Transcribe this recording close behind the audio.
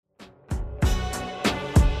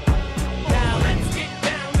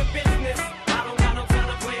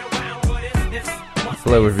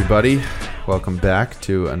Hello, everybody. Welcome back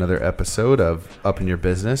to another episode of Up in Your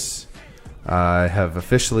Business. I have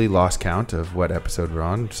officially lost count of what episode we're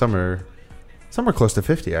on. Some are close to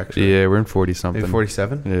 50, actually. Yeah, we're in 40-something. Maybe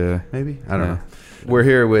 47? Yeah. Maybe? I don't know. We're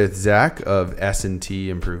here with Zach of S&T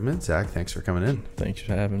Improvement. Zach, thanks for coming in. Thanks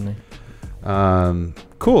for having me.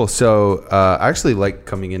 Cool. So I actually like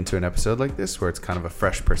coming into an episode like this where it's kind of a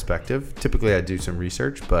fresh perspective. Typically, I do some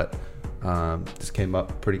research, but this came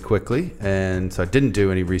up pretty quickly, and so I didn't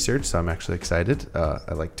do any research, so I'm actually excited.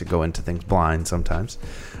 I like to go into things blind sometimes.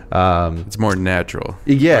 It's more natural.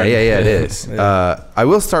 Yeah, it is. Yeah. I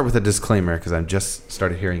will start with a disclaimer because I've just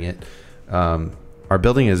started hearing it. Our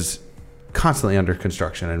building is constantly under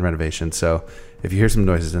construction and renovation, so if you hear some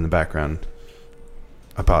noises in the background,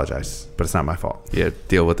 I apologize, but it's not my fault. Yeah,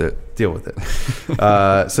 deal with it.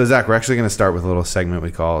 So Zach, we're actually going to start with a little segment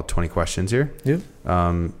we call 20 questions here. Yep.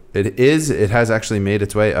 It has actually made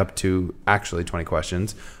its way up to actually 20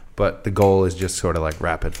 questions, but the goal is just sort of like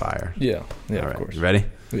rapid fire. Yeah, All of right, course. you ready?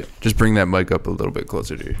 Yeah. Just bring that mic up a little bit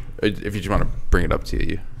closer to you. If you just want to bring it up to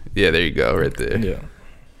you. Yeah, there you go, right there. Yeah.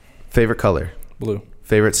 Favorite color? Blue.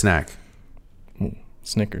 Favorite snack?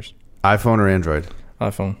 Snickers. iPhone or Android?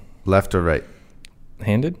 iPhone. Left or right?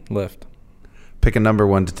 Handed? Left. Pick a number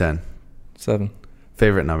 1 to 10. 7.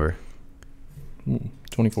 Favorite number?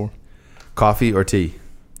 24. Coffee or tea?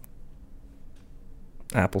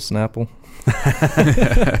 Apple Snapple.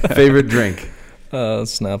 Favorite drink?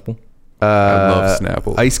 Snapple. I love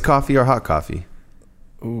Snapple. Iced coffee or hot coffee?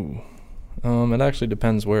 Ooh. It actually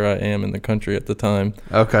depends where I am in the country at the time.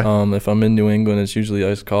 Okay. If I'm in New England, it's usually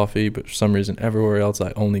iced coffee, but for some reason, everywhere else,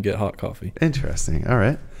 I only get hot coffee. Interesting. All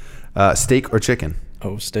right. Steak or chicken?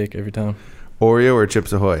 Oh, steak every time. Oreo or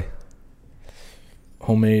Chips Ahoy?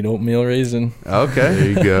 Homemade oatmeal raisin. Okay. There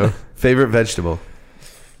you go. Favorite vegetable?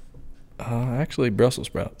 Actually, Brussels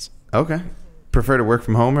sprouts. Okay. Prefer to work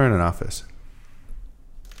from home or in an office?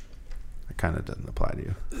 That kind of doesn't apply to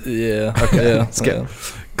you. Yeah. Okay. Yeah. Let's get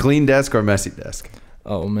clean desk or messy desk?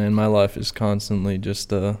 Oh man, my life is constantly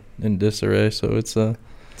just in disarray, so it's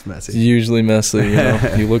It's messy. usually messy. You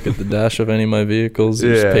know, you look at the dash of any of my vehicles,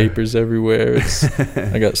 there's Yeah. papers everywhere.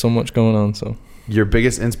 I got so much going on. So, Your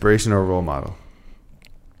biggest inspiration or role model?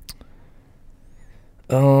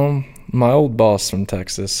 my old boss from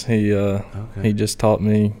Texas, he just taught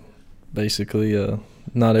me basically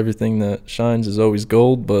not everything that shines is always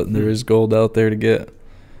gold, but there is gold out there to get.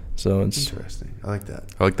 So it's Interesting. I like that.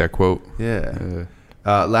 I like that quote. Yeah.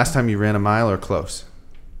 Last time you ran a mile or close?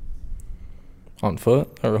 on foot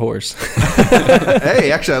or a horse.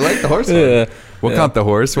 Hey, actually, I like the horse one. Yeah. We'll count the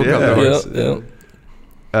horse. We'll count the horse.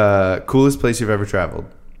 Yeah. Coolest place you've ever traveled?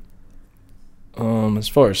 As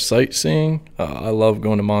far as sightseeing, I love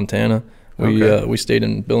going to Montana. We stayed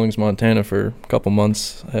in Billings, Montana for a couple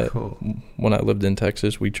months. Cool. When I lived in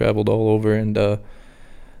Texas, we traveled all over, and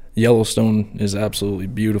Yellowstone is absolutely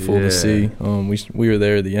beautiful to see. We were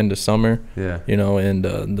there at the end of summer, Yeah. you know, and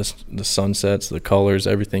the sunsets, the colors,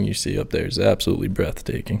 everything you see up there is absolutely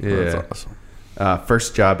breathtaking. Yeah. That's awesome.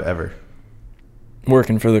 First job ever?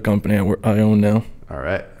 Working for the company I own now. All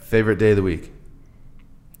right. Favorite day of the week?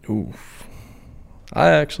 Oof.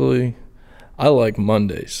 I like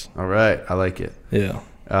Mondays. All right. I like it. Yeah.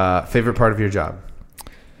 Favorite part of your job?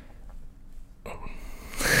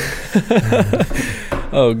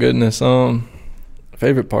 Oh goodness.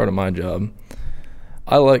 Favorite part of my job.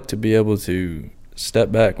 I like to be able to step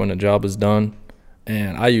back when a job is done,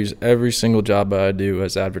 and I use every single job I do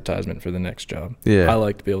as advertisement for the next job. Yeah. I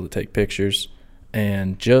like to be able to take pictures,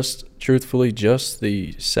 and just truthfully, just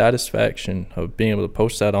the satisfaction of being able to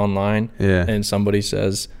post that online, Yeah. and somebody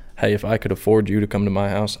says, "Hey, if I could afford you to come to my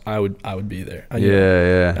house, I would be there.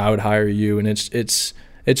 Yeah. I would hire you." And it's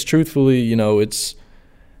truthfully, you know, it's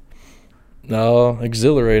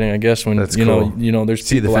exhilarating, I guess, when That's you cool. know there's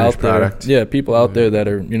See the people out finished there. product. Yeah, people out there that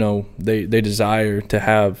are, you know, they desire to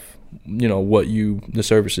have, you know, the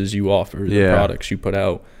services you offer, the Yeah. products you put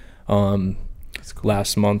out. That's cool.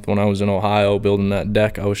 Last month when I was in Ohio building that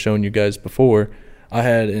deck I was showing you guys before, I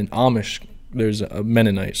had an there's a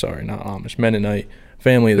Mennonite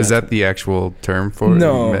family. Is that the actual term for it?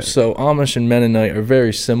 No, so Amish and Mennonite are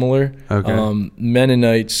very similar. Okay.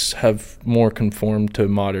 Mennonites have more conformed to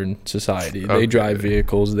modern society. They Okay. drive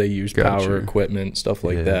vehicles, they use power Gotcha. equipment, stuff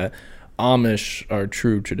like Yeah. that. Amish are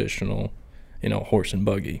true traditional, you know, horse and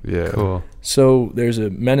buggy. Yeah. Cool. So there's a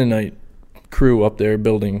Mennonite crew up there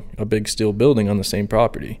building a big steel building on the same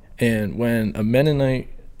property. And when a Mennonite,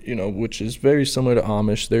 you know, which is very similar to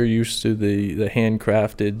Amish, they're used to the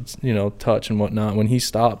handcrafted, you know, touch and whatnot. When he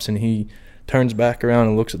stops and he turns back around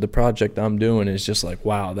and looks at the project I'm doing, it's just like,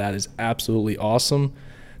 wow, that is absolutely awesome.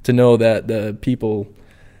 to know that the people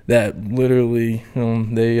that literally,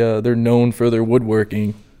 they're known for their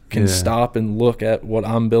woodworking can stop and look at what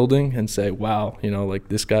I'm building and say, wow, like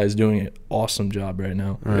this guy's doing an awesome job right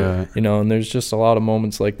now. Right. And there's just a lot of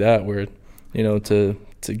moments like that where, to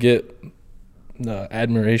get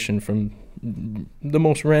admiration from the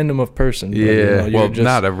most random of person. Yeah. Well,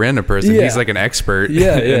 not a random person. Yeah. He's like an expert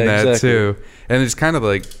Yeah, in that exactly. too. And it's kind of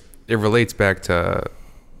like, it relates back to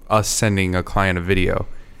us sending a client a video.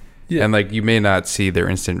 Yeah. And like, you may not see their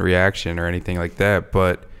instant reaction or anything like that,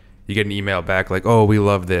 but you get an email back like, oh, we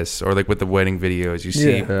love this. Or like with the wedding videos, you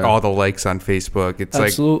see all the likes on Facebook. It's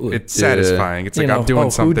Absolutely. like, it's satisfying. It's like, I'm doing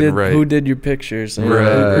who something right. Who did your pictures? And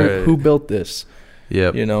Right. who built this?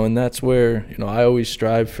 Yep. And that's where, I always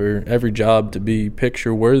strive for every job to be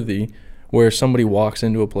picture worthy, where somebody walks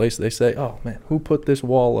into a place, they say, oh man, who put this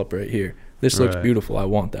wall up right here? This looks Right. beautiful. I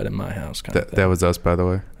want that in my house. Kind of thing. That was us, by the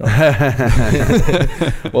way.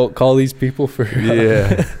 Well, call these people for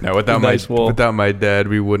Yeah. No, without Nice wall. without my dad,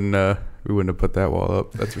 we wouldn't have put that wall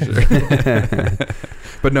up. That's for sure.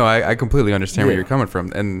 But no, I completely understand where Yeah. you're coming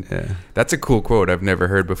from, and Yeah. that's a cool quote I've never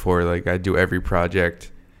heard before. Like, I do every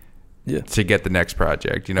project to get the next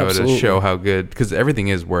project, to Absolutely. show how good, because everything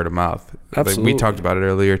is word of mouth. Like, Absolutely. we talked about it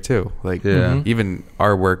earlier too. Like, Yeah. even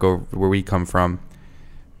our work over where we come from,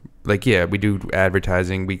 like, yeah, we do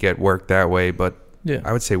advertising, we get work that way, but Yeah.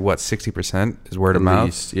 I would say 60% is word of At mouth.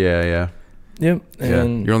 least. Yeah. Yep. Yeah.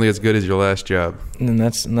 And You're only as good as your last job. And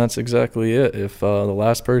that's exactly it. If the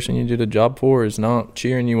last person you did a job for is not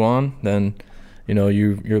cheering you on, then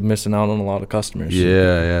you're missing out on a lot of customers.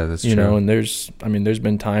 Yeah. That's true. And there's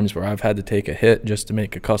been times where I've had to take a hit just to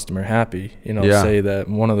make a customer happy. Yeah. Say that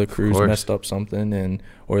one of the crews course. messed up something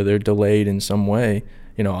or they're delayed in some way.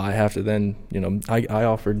 I have to then I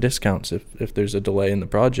offer discounts if there's a delay in the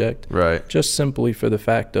project, Right. just simply for the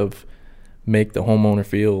fact of make the homeowner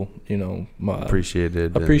feel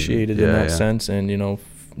Appreciated. in that sense, and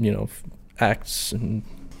acts. And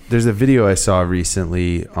There's a video I saw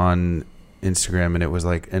recently on Instagram, and it was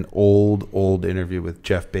like an old interview with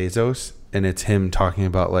Jeff Bezos, and it's him talking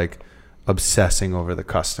about like obsessing over the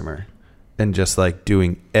customer and just like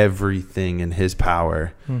doing everything in his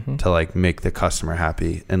power to like make the customer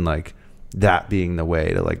happy, and like that being the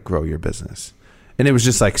way to like grow your business. And it was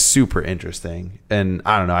just like super interesting, and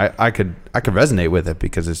I don't know, I could resonate with it,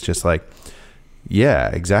 because it's just like, yeah,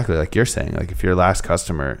 exactly like you're saying. Like, if your last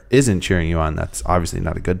customer isn't cheering you on, that's obviously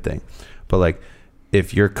not a good thing. But like,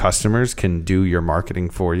 if your customers can do your marketing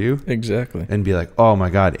for you exactly. and be like, oh my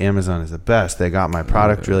God, Amazon is the best. They got my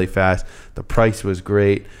product really fast. The price was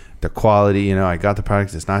great. The quality, I got the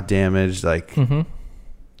product. It's not damaged. Like, Mm-hmm.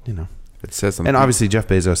 It says something. and obviously Jeff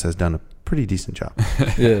Bezos has done a pretty decent job.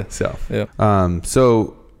 Yeah. So, Yeah.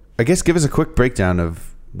 So I guess give us a quick breakdown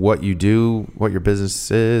of what you do, what your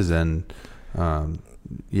business is, and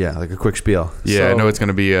like a quick spiel. Yeah, I know So- it's going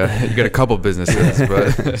to be you got a couple businesses,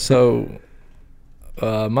 but So,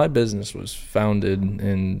 my business was founded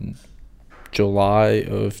in July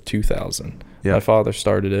of 2000. Yeah. My father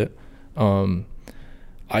started it.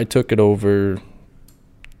 I took it over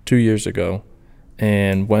 2 years ago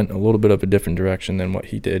and went a little bit of a different direction than what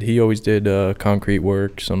he did. He always did concrete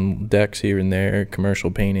work, some decks here and there,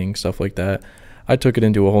 commercial painting, stuff like that. I took it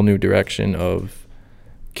into a whole new direction of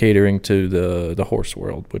catering to the horse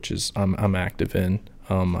world, which is I'm active in.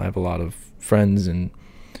 I have a lot of friends, and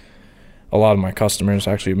a lot of my customers,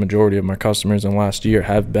 actually a majority of my customers in the last year,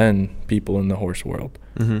 have been people in the horse world.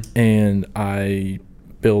 Mm-hmm. And I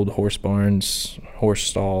build horse barns, horse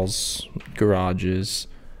stalls, garages.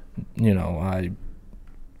 I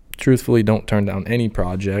truthfully don't turn down any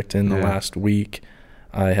project. In the last week,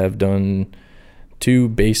 I have done 2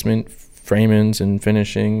 basement framings and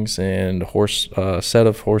finishings and a set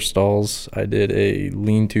of horse stalls. I did a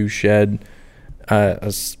lean-to shed,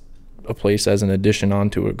 a place as an addition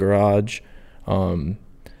onto a garage.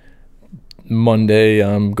 Monday,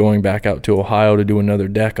 I'm going back out to Ohio to do another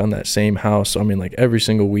deck on that same house. I mean, like, every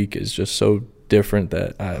single week is just so different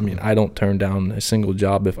that I don't turn down a single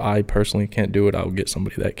job. If I personally can't do it, I'll get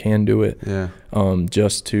somebody that can do it. Yeah.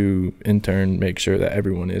 Just to in turn make sure that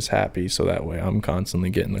everyone is happy, so that way I'm constantly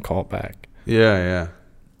getting the call back. Yeah.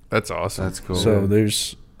 that's awesome. That's cool. So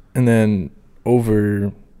and then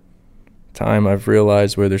over time, I've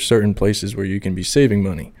realized where there's certain places where you can be saving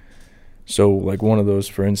money. So like one of those,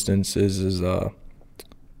 for instance, is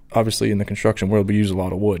obviously in the construction world, we use a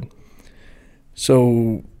lot of wood.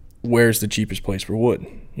 So where's the cheapest place for wood?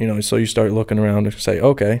 So you start looking around and say,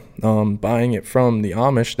 okay, buying it from the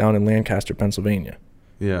Amish down in Lancaster, Pennsylvania.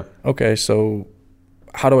 Yeah. Okay, so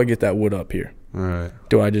how do I get that wood up here? All right.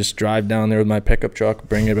 Do I just drive down there with my pickup truck,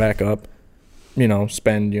 bring it back up?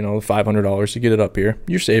 spend, $500 to get it up here.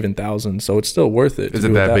 You're saving thousands, so it's still worth it. Is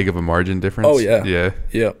it that big of a margin difference? Oh, yeah. Yeah.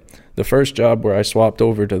 Yeah. The first job where I swapped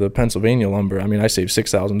over to the Pennsylvania lumber, I saved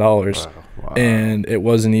 $6,000, Wow. and it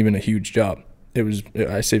wasn't even a huge job.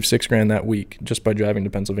 I saved $6,000 that week just by driving to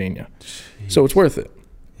Pennsylvania. Jeez. So it's worth it.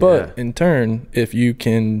 But in turn, if you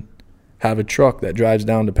can have a truck that drives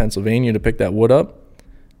down to Pennsylvania to pick that wood up,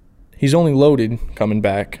 he's only loaded coming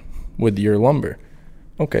back with your lumber.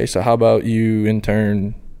 Okay, so how about you in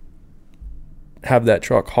turn have that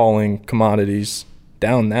truck hauling commodities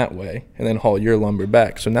down that way and then haul your lumber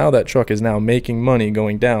back? So now that truck is now making money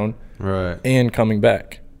going down and coming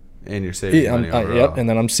back. And you're saving money overall. Yep, and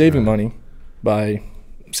then I'm saving money by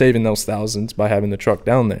saving those thousands by having the truck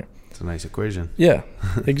down there. It's a nice equation. Yeah,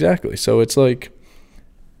 exactly. So it's like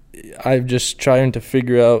I'm just trying to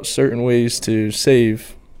figure out certain ways to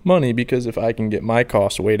save money, because if I can get my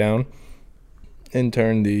costs way down, in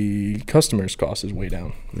turn the customer's cost is way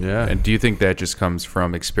down. Yeah. And do you think that just comes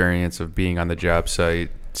from experience of being on the job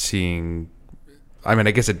site, seeing, I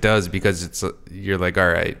guess it does, because you're like, all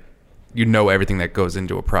right, everything that goes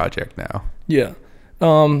into a project now. Yeah.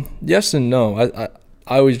 Yes and no. I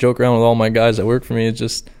always joke around with all my guys that work for me. It's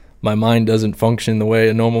just my mind doesn't function the way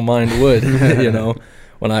a normal mind would.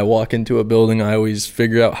 When I walk into a building, I always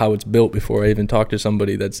figure out how it's built before I even talk to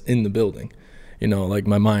somebody that's in the building. Like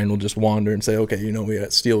my mind will just wander and say, okay, we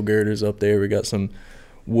got steel girders up there. We got some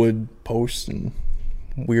wood posts and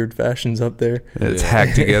weird fashions up there. It's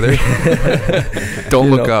hacked together.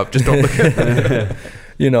 Don't look up. Just don't look up.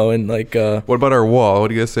 And like... what about our wall? What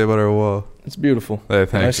do you guys say about our wall? It's beautiful.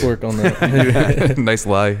 Nice work on that. Nice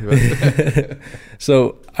lie.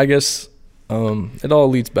 So I guess it all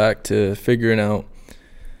leads back to figuring out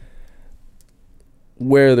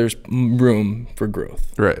where there's room for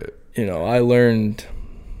growth. Right. I learned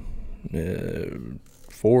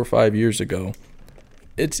 4 or 5 years ago,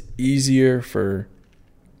 it's easier for...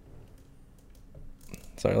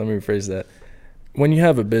 Sorry, let me rephrase that. When you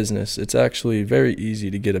have a business, it's actually very easy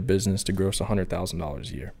to get a business to gross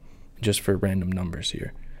 $100,000 a year, just for random numbers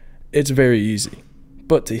here. It's very easy.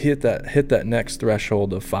 But to hit that next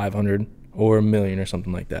threshold of 500 or $1 million or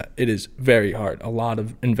something like that, it is very hard. A lot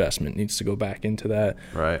of investment needs to go back into that.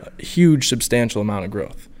 Right. A huge, substantial amount of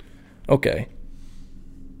growth. Okay.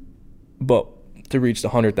 But to reach the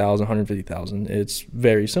 100,000, 150,000, it's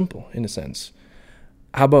very simple in a sense.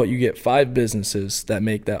 How about you get 5 businesses that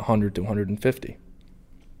make that 100 to 150?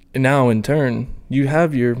 And now in turn, you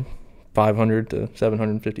have your $500 to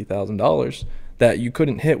 $750,000 that you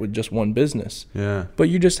couldn't hit with just one business. Yeah. But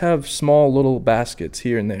you just have small little baskets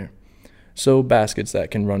here and there. So baskets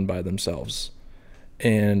that can run by themselves.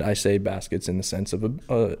 And I say baskets in the sense of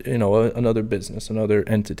another business, another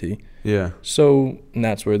entity. Yeah. So, and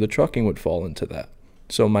that's where the trucking would fall into that.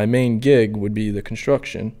 So my main gig would be the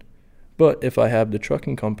construction. But if I have the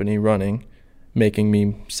trucking company running, saving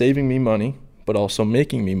me money, but also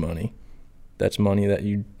making me money, that's money that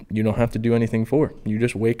you don't have to do anything for. You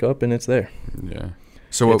just wake up and it's there. Yeah.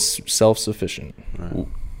 So it's self-sufficient. Right.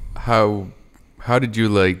 How did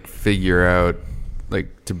you figure out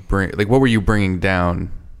what were you bringing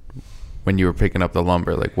down when you were picking up the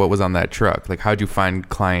lumber? What was on that truck? How'd you find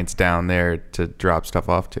clients down there to drop stuff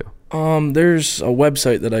off to? There's a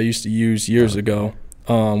website that I used to use years ago,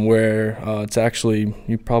 where it's actually,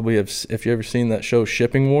 you probably have, if you ever seen that show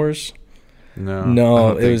Shipping Wars.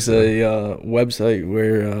 No, it was a website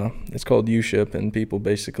where it's called UShip, and people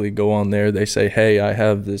basically go on there. They say, hey, I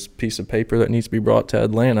have this piece of paper that needs to be brought to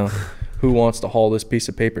Atlanta. Who wants to haul this piece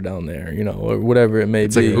of paper down there, or whatever it may be.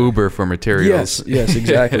 It's like Uber for materials. Yes,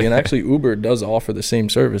 exactly. And actually, Uber does offer the same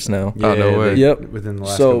service now. Yeah, no way. Yep. Within the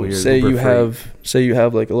last couple years, say you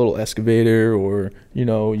have like a little excavator, or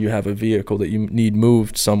you have a vehicle that you need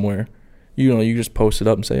moved somewhere. You just post it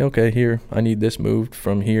up and say, okay, here, I need this moved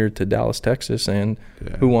from here to Dallas, Texas, and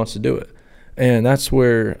who wants to do it? And that's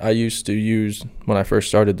where I used to use when I first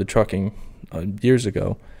started the trucking years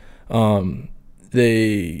ago.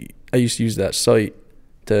 I used to use that site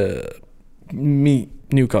to meet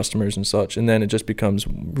new customers and such, and then it just becomes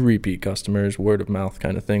repeat customers, word of mouth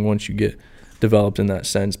kind of thing once you get developed in that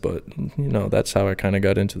sense. But that's how I kind of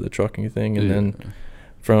got into the trucking thing. And then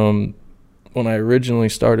from when I originally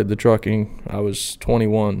started the trucking, I was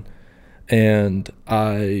 21, and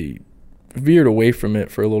I veered away from it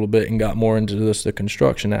for a little bit and got more into the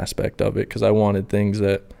construction aspect of it, because I wanted things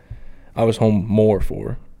that I was home more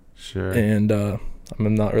for. Sure. And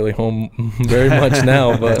I'm not really home very much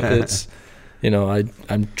now, but it's,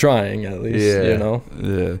 I'm trying at least,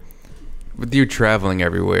 Yeah. With you traveling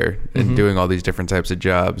everywhere and doing all these different types of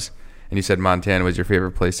jobs, and you said Montana was your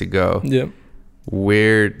favorite place to go. Yeah.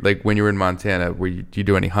 where, like when you were in Montana, do you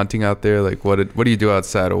do any hunting out there? Like what do you do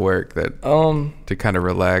outside of work that to kind of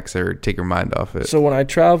relax or take your mind off it? So when I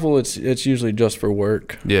travel, it's usually just for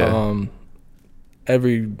work. Yeah.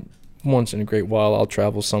 Every once in a great while, I'll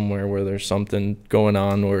travel somewhere where there's something going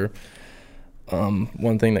on. Or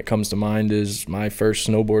one thing that comes to mind is my first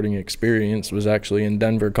snowboarding experience was actually in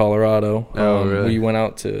Denver, Colorado. Oh, really? We went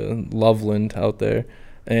out to Loveland out there,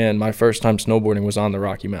 and my first time snowboarding was on the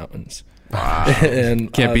Rocky Mountains. Wow.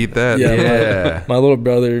 And Can't beat that. Yeah. My little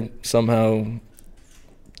brother somehow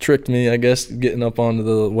tricked me, I guess, getting up onto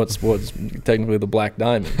the what's technically the Black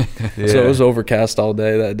Diamond. Yeah. So it was overcast all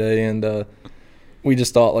day that day, and we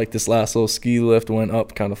just thought like this last little ski lift went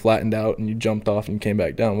up, kind of flattened out, and you jumped off and came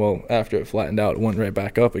back down. Well, after it flattened out, it went right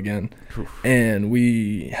back up again. And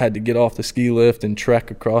we had to get off the ski lift and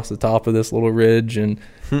trek across the top of this little ridge, and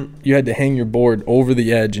you had to hang your board over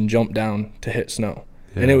the edge and jump down to hit snow.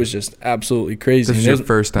 Yeah. And it was just absolutely crazy. This is And it your was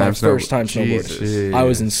first time my first time snowboarding. Jesus. I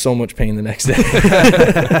was in so much pain the next day.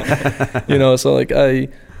 So like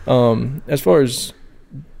as far as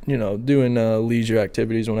doing leisure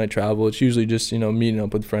activities when I travel, it's usually just meeting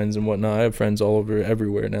up with friends and whatnot. I have friends all over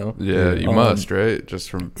everywhere now. Yeah, you must, right? Just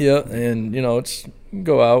from And it's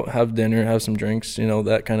go out, have dinner, have some drinks,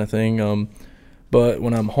 that kind of thing. But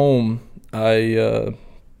when I'm home, I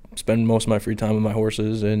spend most of my free time with my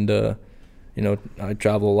horses, and I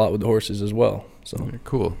travel a lot with the horses as well. So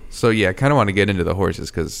cool. So yeah, I kind of want to get into the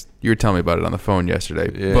horses because you were telling me about it on the phone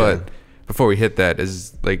yesterday. Yeah. But before we hit that,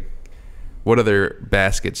 is like, what other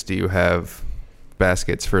baskets do you have?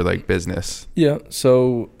 Baskets for like business? Yeah.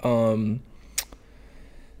 So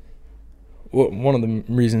one of the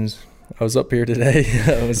reasons I was up here today,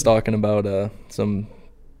 I was talking about some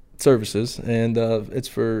services, and it's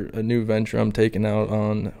for a new venture I'm taking out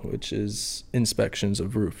on, which is inspections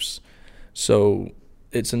of roofs. So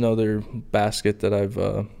it's another basket that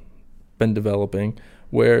I've been developing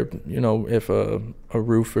where, if a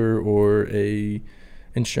roofer or a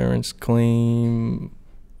insurance claim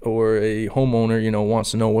or a homeowner,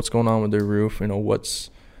 wants to know what's going on with their roof,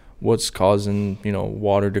 what's causing,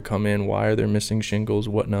 water to come in, why are there missing shingles,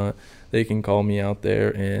 whatnot, they can call me out there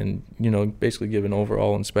and, basically give an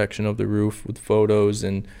overall inspection of the roof with photos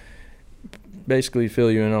and basically fill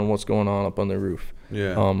you in on what's going on up on the roof.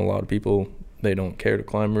 Yeah. A lot of people, they don't care to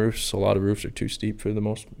climb roofs. A lot of roofs are too steep for the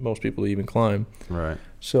most people to even climb. Right.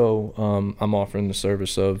 So I'm offering the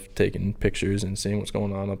service of taking pictures and seeing what's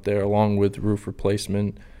going on up there, along with roof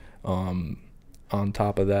replacement. On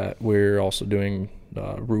top of that, we're also doing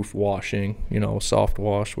roof washing, soft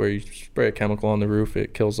wash, where you spray a chemical on the roof.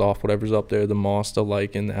 It kills off whatever's up there, the moss, the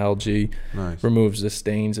lichen, the algae, Nice. removes the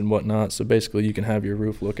stains and whatnot. So basically you can have your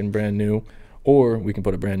roof looking brand new, or we can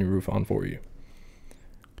put a brand new roof on for you.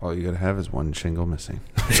 All you gotta have is one shingle missing.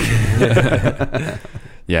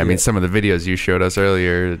 Yeah, I mean, some of the videos you showed us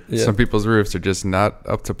earlier, Yeah. some people's roofs are just not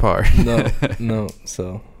up to par. No.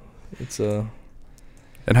 So it's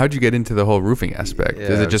And how'd you get into the whole roofing aspect? Yeah,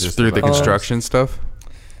 Is I it was just just through the about to ask. construction stuff?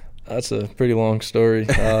 That's a pretty long story.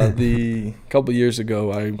 The couple years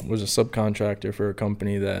ago, I was a subcontractor for a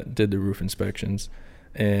company that did the roof inspections,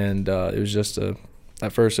 and it was just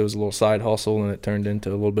at first it was a little side hustle, and it turned into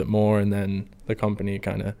a little bit more, and then the company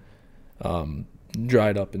kind of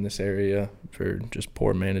dried up in this area for just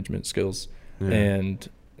poor management skills. Yeah. And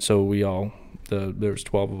so there was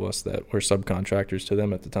 12 of us that were subcontractors to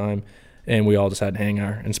them at the time, and we all just had to hang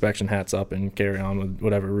our inspection hats up and carry on with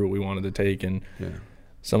whatever route we wanted to take. And Yeah.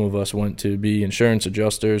 some of us went to be insurance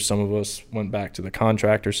adjusters, some of us went back to the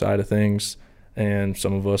contractor side of things, and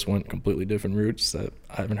some of us went completely different routes that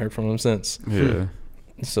I haven't heard from them since. Yeah.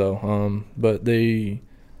 So, but the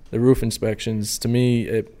roof inspections, to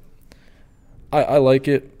me, I like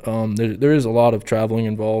it. There is a lot of traveling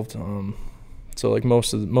involved. So like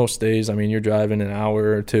most days, I mean, you're driving an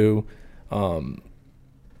hour or two.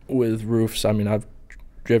 With roofs, I mean, I've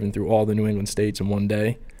driven through all the New England states in one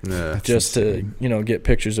day. Yeah. Just to get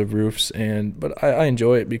pictures of roofs, but I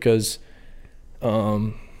enjoy it because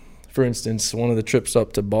for instance, one of the trips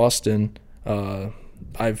up to Boston,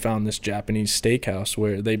 I found this Japanese steakhouse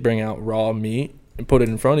where they bring out raw meat and put it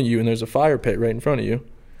in front of you, and there's a fire pit right in front of you,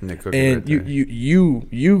 And they cook it and right there.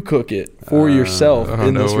 you cook it for yourself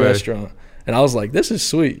in no this way. restaurant. And I was like, this is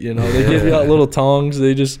sweet. They give you out little tongs.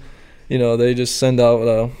 They just send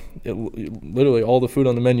out literally all the food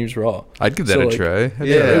on the menu's raw. I'd give that So, a like, try.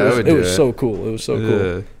 It was so cool. It was so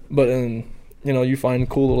cool. Yeah. But you find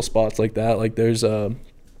cool little spots like that. Like there's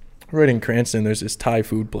right in Cranston, there's this Thai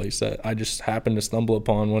food place that I just happened to stumble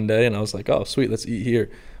upon one day, and I was like, oh sweet, let's eat here.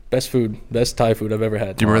 Best Thai food I've ever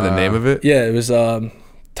had. Do you remember the name of it? Yeah, it was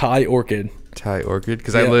Thai Orchid. Thai Orchid,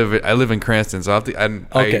 because Yeah. I live in Cranston, so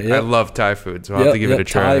I love Thai food, so I'll have to give it a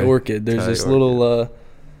try. Thai Orchid. There's Thai this Orchid. little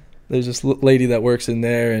lady that works in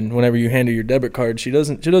there, and whenever you hand her your debit card, she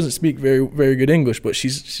doesn't speak very very good English, but she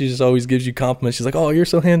just always gives you compliments. She's like, "Oh, you're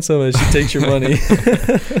so handsome," and she takes your money.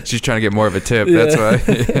 She's trying to get more of a tip. Yeah. That's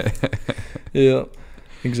why. Yeah,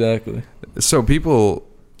 exactly. So people,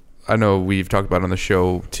 I know we've talked about on the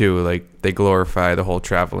show too, like they glorify the whole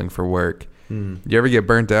traveling for work. You ever get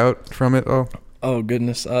burnt out from it? Oh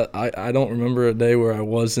goodness, I don't remember a day where I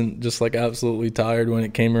wasn't just like absolutely tired when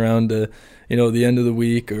it came around to, the end of the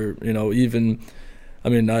week, or even,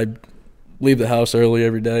 I leave the house early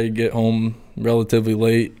every day, get home relatively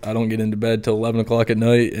late. I don't get into bed till 11 o'clock at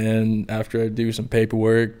night, and after I do some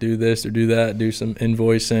paperwork, do this or do that, do some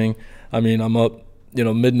invoicing, I'm up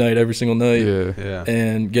midnight every single night. Yeah.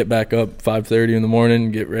 And get back up 5:30 in the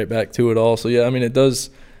morning, get right back to it all. So yeah,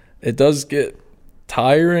 it does get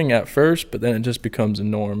tiring at first, but then it just becomes a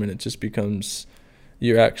norm, and it just becomes,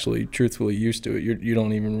 you're actually truthfully used to it.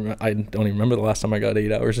 I don't even remember the last time I got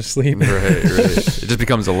 8 hours of sleep. Right. It just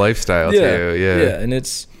becomes a lifestyle too. Yeah. And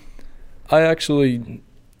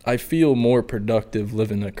I feel more productive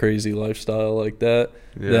living a crazy lifestyle like that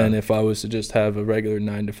than if I was to just have a regular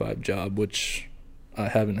 9-to-5 job, which I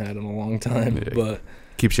haven't had in a long time. Yeah. But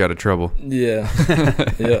Keeps you out of trouble. yeah,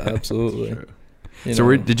 yeah, absolutely.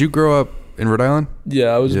 So did you grow up in Rhode Island? Yeah,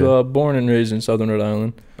 I was born and raised in Southern Rhode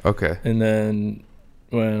Island. Okay. And then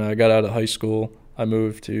when I got out of high school, I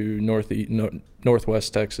moved to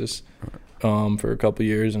Northwest Texas for a couple of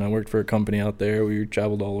years, and I worked for a company out there. We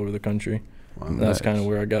traveled all over the country. Wow, And that's kind of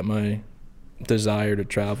where I got my desire to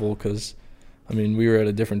travel, because, we were at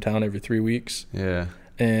a different town every 3 weeks. Yeah.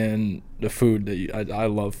 And the food, I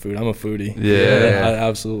love food. I'm a foodie. Yeah. I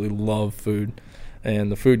absolutely love food.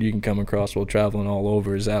 And the food you can come across while traveling all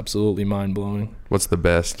over is absolutely mind-blowing. What's the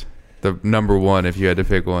best? The number one, if you had to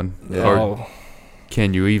pick one. Yeah. Or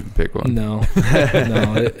can you even pick one? No.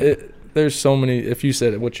 No. There's so many. If you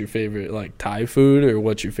said, what's your favorite, like, Thai food, or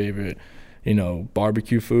what's your favorite,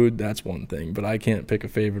 barbecue food, that's one thing. But I can't pick a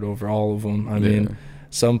favorite over all of them.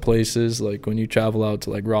 Some places, like when you travel out to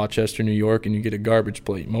like Rochester, New York, and you get a garbage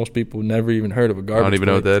plate, most people never even heard of a garbage plate. I don't even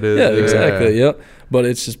know what that is. Yeah, exactly. Yep. But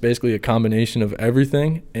it's just basically a combination of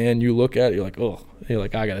everything, and you look at it, you're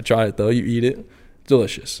like, I gotta try it though. You eat it,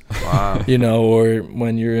 delicious. Wow. Or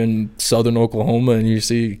when you're in southern Oklahoma and you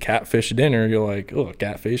see catfish dinner, you're like, oh,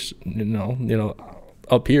 catfish.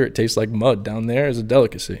 Up here it tastes like mud. Down there is a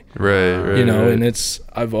delicacy. Right. And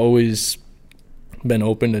I've always been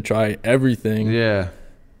open to try everything. Yeah.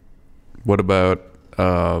 What about,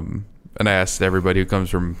 and I asked everybody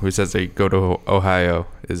who says they go to Ohio,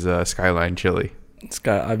 is Skyline Chili.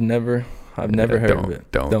 I've never heard of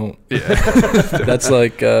it. Don't. Yeah. That's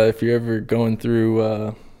like if you're ever going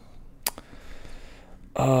through,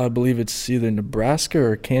 I believe it's either Nebraska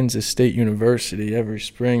or Kansas State University. Every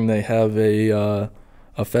spring they have a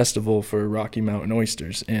festival for Rocky Mountain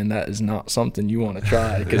oysters, and that is not something you want to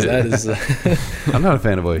try, because that is I'm not a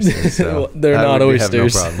fan of oysters. So well, they're not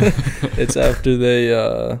oysters. Have no problem. It's after they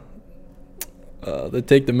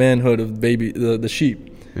take the manhood of the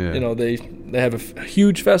sheep. Yeah. They have a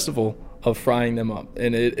huge festival of frying them up,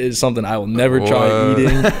 and it is something I will never try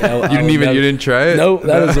eating. You didn't try it? No,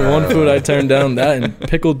 that is the one food I turned down. That and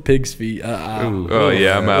pickled pig's feet. I'm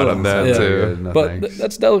out on that Yeah. too. No, But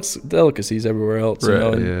thanks. that's delicacies everywhere else.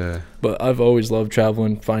 Right, and- But I've always loved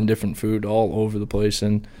traveling, find different food all over the place,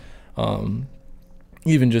 and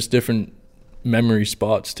even just different memory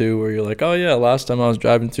spots too, where you're like, oh yeah, last time I was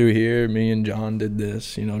driving through here, me and John did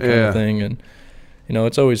this, kind of thing. And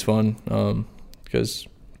it's always fun, because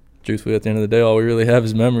truthfully at the end of the day, all we really have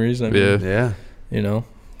is memories. Yeah.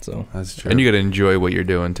 So That's true. And you got to enjoy what you're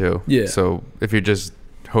doing too. Yeah. So if you're just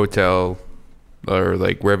hotel or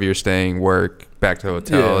like wherever you're staying, work, back to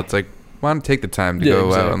hotel, it's like, why don't take the time to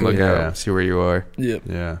go out and look out, see where you are. Yep.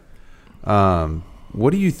 Yeah.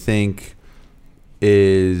 What do you think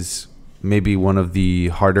is maybe one of the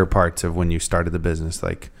harder parts of when you started the business?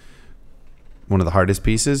 Like one of the hardest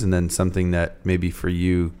pieces, and then something that maybe for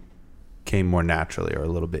you came more naturally or a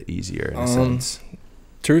little bit easier in a sense?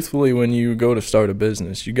 Truthfully, when you go to start a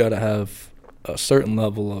business, you got to have a certain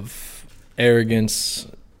level of arrogance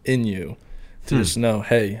in you to just know,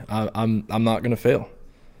 hey, I'm not gonna fail.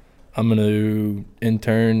 I'm gonna in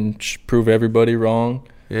turn prove everybody wrong.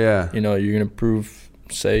 Yeah. You're gonna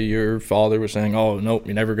say your father was saying, oh nope,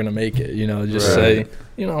 you're never gonna make it. Just Right.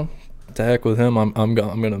 say, to heck with him. I'm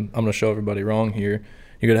gonna show everybody wrong here.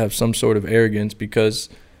 You gotta have some sort of arrogance, because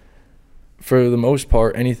for the most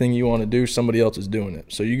part, anything you want to do, somebody else is doing it.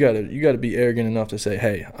 So you gotta be arrogant enough to say,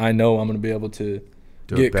 hey, I know I'm gonna be able to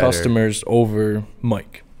get customers over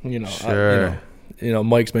Mike. You know, Sure.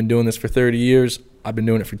 Mike's been doing this for 30 years. I've been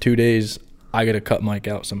doing it for 2 days. I got to cut Mike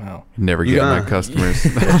out somehow. Never get my customers.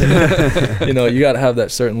 You know, you got to have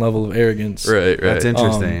that certain level of arrogance. Right. That's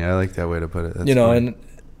interesting. I like that way to put it. That's funny. And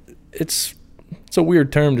it's a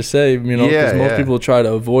weird term to say, because most people try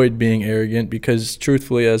to avoid being arrogant because,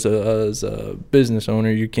 truthfully, as a business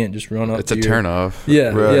owner, you can't just run up. It's a turnoff. Yeah,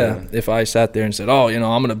 Right. yeah. If I sat there and said, "Oh, I'm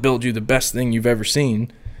going to build you the best thing you've ever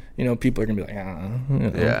seen," people are going to be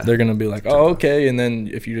like, They're going to be like, "Oh, okay." And then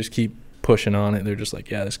if you just keep pushing on it, they're just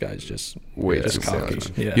like, "Yeah, this guy's just way just too cocky."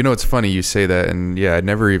 salesman. Yeah. It's funny you say that, and I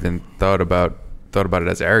never even thought about it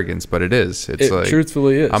as arrogance, but it is. It's it like,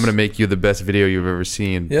 truthfully is. I'm going to make you the best video you've ever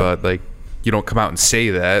seen, but like, you don't come out and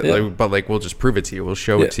say that, but like, we'll just prove it to you. We'll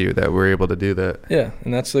show it to you that we're able to do that. Yeah,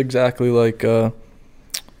 and that's exactly like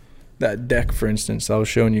that deck, for instance, I was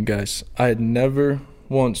showing you guys. I had never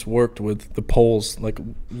once worked with the poles, like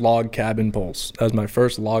log cabin poles. That was my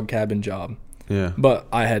first log cabin job. Yeah. But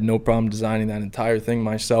I had no problem designing that entire thing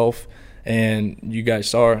myself, and you guys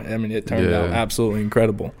saw it. I mean, it turned out absolutely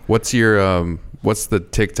incredible. What's your what's the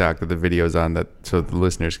TikTok that the video's on, that so the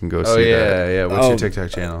listeners can go see that? Yeah. What's your TikTok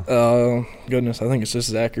channel? Goodness, I think it's just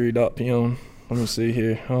Zachary.Pion. Let me see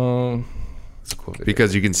here. It's a cool video.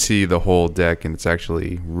 Because you can see the whole deck, and it's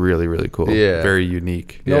actually really, really cool. Yeah. Very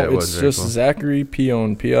unique. Yeah, No, it was it's very just cool. Zachary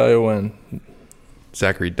Pion, Pion.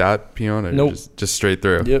 Zachary.Pion, or Nope. just straight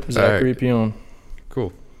through? Yep, All Zachary right. Pion.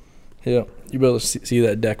 Cool. Yeah, you be able to see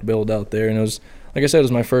that deck build out there, and it was, like I said, it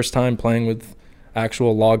was my first time playing with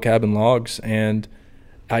actual log cabin logs, and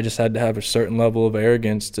I just had to have a certain level of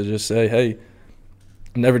arrogance to just say, "Hey,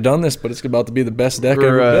 I've never done this, but it's about to be the best deck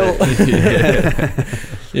ever built."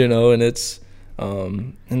 And it's,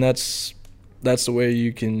 and that's the way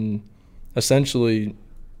you can essentially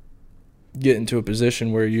get into a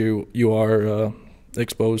position where you are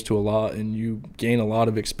exposed to a lot and you gain a lot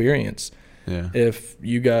of experience. Yeah. If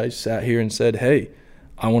you guys sat here and said, "Hey,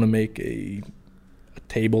 I want to make a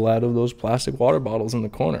table out of those plastic water bottles in the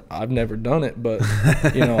corner," I've never done it, but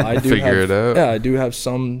I do Figure it out. Yeah, I do have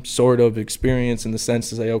some sort of experience in the sense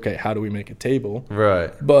to say, okay, how do we make a table?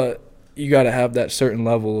 Right. But you got to have that certain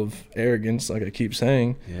level of arrogance, like I keep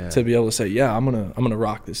saying, to be able to say, "Yeah, I'm gonna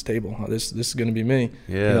rock this table. This is gonna be me.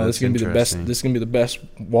 Yeah, this is gonna be the best. interesting. This is gonna be the best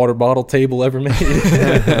water bottle table ever made."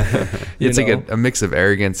 It's like a mix of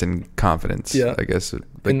arrogance and confidence. Yeah. I guess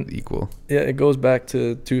equal. Yeah, it goes back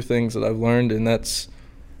to two things that I've learned, and that's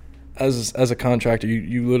as a contractor,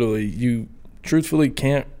 you truthfully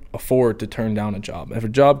can't afford to turn down a job. If a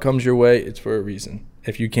job comes your way, it's for a reason.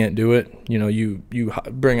 If you can't do it, you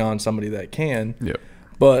bring on somebody that can. Yep.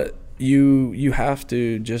 But you have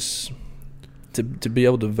to just to be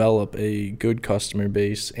able to develop a good customer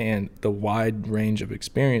base and the wide range of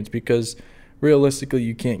experience, because realistically,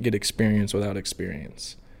 you can't get experience without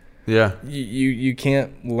experience. Yeah. You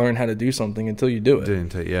can't learn how to do something until you do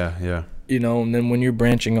it. Yeah. And then when you're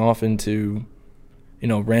branching off into,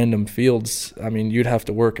 random fields, I mean, you'd have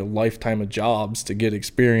to work a lifetime of jobs to get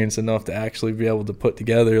experience enough to actually be able to put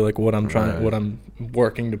together like what I'm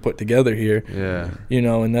working to put together here. Yeah.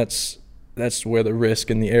 And that's where the risk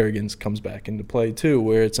and the arrogance comes back into play too,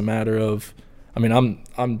 where it's a matter of, I mean,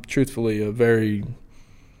 I'm truthfully a very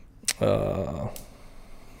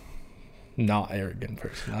not arrogant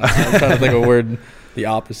person. I'm trying to think of a word, the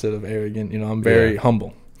opposite of arrogant. I'm very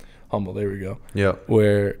humble. There we go. Yep.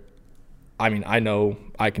 Where, I mean, I know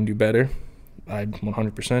I can do better. I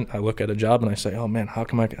 100%. I look at a job and I say, "Oh man, how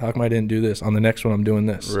come I didn't do this? On the next one, I'm doing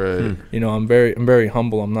this." Right. I'm very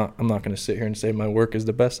humble. I'm not going to sit here and say my work is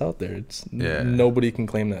the best out there. It's nobody can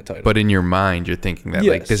claim that title. But in your mind, you're thinking that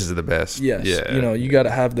like this is the best. Yes. Yeah. You got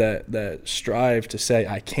to have that strive to say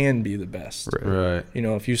I can be the best. Right.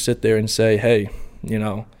 If you sit there and say, "Hey,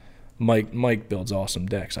 Mike builds awesome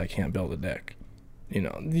decks. I can't build a deck."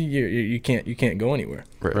 You can't go anywhere.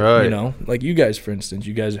 Right. Like you guys, for instance,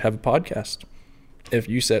 you guys have a podcast. If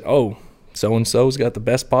you said, "Oh, so and so's got the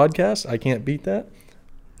best podcast, I can't beat that,"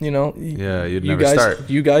 you'd never start.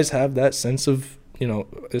 You guys have that sense of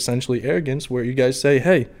essentially arrogance, where you guys say,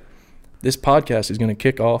 "Hey, this podcast is going to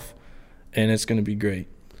kick off, and it's going to be great."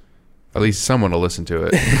 At least someone will listen to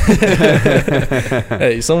it.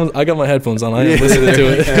 Hey, I got my headphones on. I am listening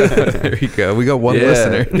to it. There you go. We got one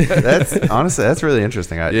listener. That's really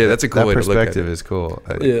interesting. That's a cool way to look at it. Perspective is cool.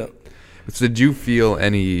 Yeah. So did you feel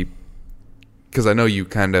any, because I know you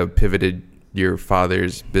kind of pivoted your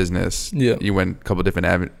father's business. Yeah. You went a couple different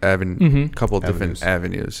different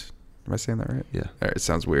avenues. Am I saying that right? Yeah. All right. It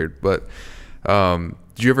sounds weird, but did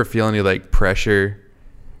you ever feel any like pressure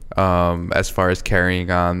as far as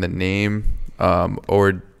carrying on the name,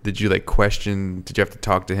 or did you like question? Did you have to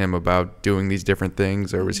talk to him about doing these different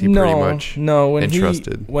things, or was he pretty much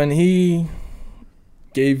entrusted? When he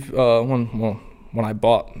gave when I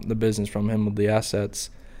bought the business from him with the assets,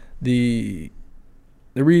 the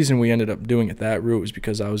reason we ended up doing it that route was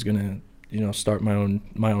because I was gonna start my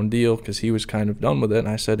own deal, because he was kind of done with it, and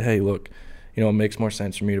I said, hey, look, it makes more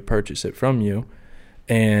sense for me to purchase it from you,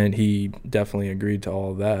 and he definitely agreed to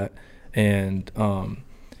all of that. And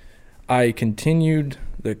I continued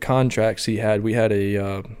the contracts he had. We had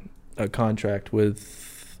a contract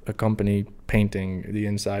with a company painting the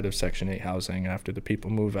inside of Section 8 housing. After the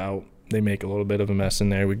people move out, they make a little bit of a mess in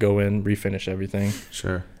there. We go in, refinish everything.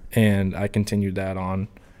 Sure. And I continued that on.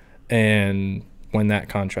 And when that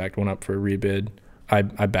contract went up for a rebid, I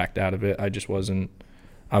backed out of it.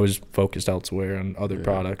 I was focused elsewhere on other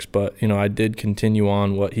products. But, I did continue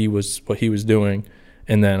on what he was doing.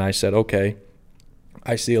 And then I said, okay,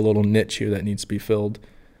 I see a little niche here that needs to be filled.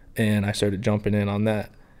 And I started jumping in on that.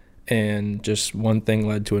 And just one thing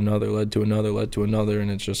led to another,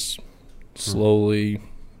 and it's just slowly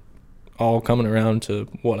all coming around to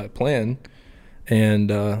what I planned.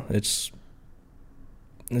 And it's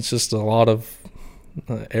just a lot of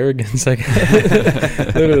arrogance, I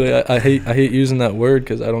guess. Literally, I hate using that word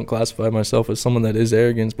because I don't classify myself as someone that is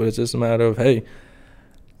arrogant, but it's just a matter of, hey,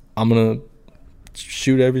 I'm going to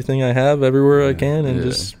shoot everything I have everywhere I can, and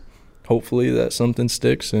just hopefully that something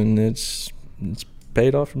sticks, and it's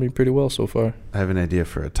paid off for me pretty well so far. I have an idea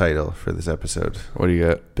for a title for this episode. What do you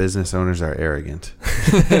got? Business owners are arrogant.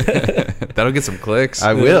 That'll get some clicks.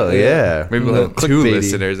 I will, yeah. Maybe we'll have 2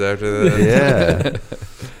 listeners after that.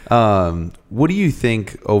 Yeah. What do you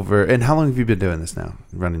think and how long have you been doing this now?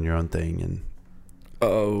 Running your own thing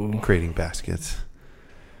and creating baskets?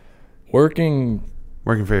 Working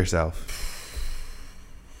for yourself.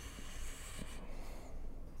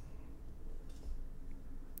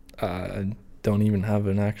 I don't even have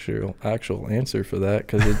an actual answer for that,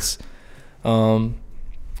 because it's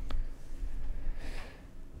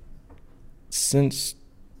since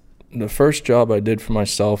the first job I did for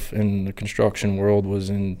myself in the construction world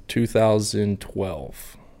was in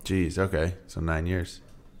 2012. Jeez, okay. So 9 years.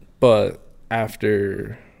 But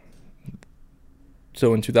in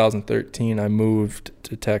 2013, I moved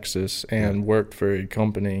to Texas and worked for a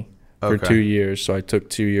company for 2 years. So I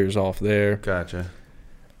took 2 years off there. Gotcha.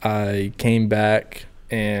 I came back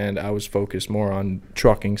and I was focused more on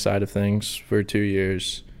trucking side of things for 2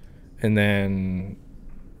 years. And then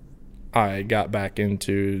I got back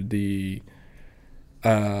into the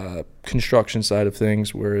construction side of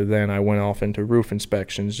things, where then I went off into roof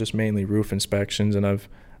inspections, just mainly roof inspections. And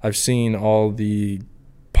I've seen all the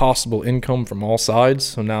possible income from all sides.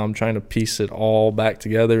 So now I'm trying to piece it all back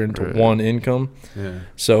together into one income. Yeah.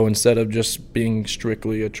 So instead of just being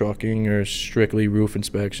strictly a trucking or strictly roof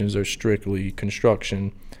inspections or strictly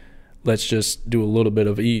construction, let's just do a little bit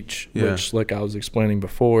of each, which, like I was explaining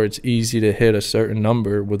before, it's easy to hit a certain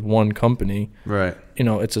number with one company. Right.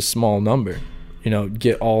 It's a small number.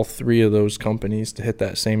 Get all 3 of those companies to hit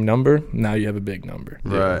that same number. Now you have a big number.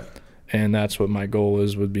 Right. And that's what my goal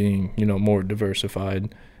is with being, more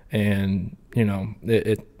diversified. And,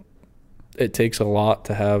 it takes a lot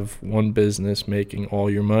to have one business making all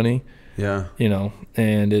your money. Yeah.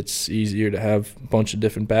 And it's easier to have a bunch of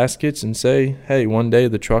different baskets and say, hey, one day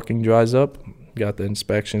the trucking dries up, got the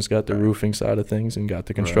inspections, got the roofing side of things, and got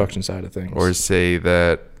the construction side of things. Or say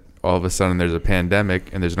that all of a sudden there's a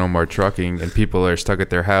pandemic and there's no more trucking and people are stuck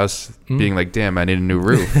at their house being like, damn, I need a new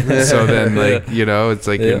roof. So then it's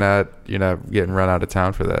like you're not getting run out of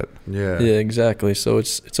town for that. Yeah, exactly. So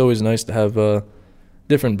it's always nice to have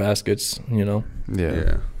different baskets. What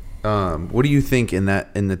do you think in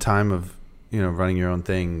the time of running your own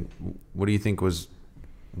thing, what do you think was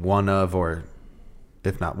one of, or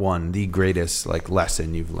if not one, the greatest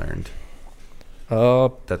lesson you've learned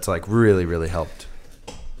that's really, really helped?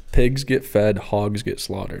 Pigs get fed, hogs get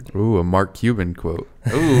slaughtered. Ooh, a Mark Cuban quote.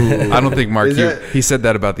 Ooh, I don't think Mark Cuban. He said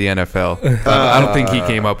that about the NFL. I don't think he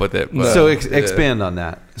came up with it. But, so expand on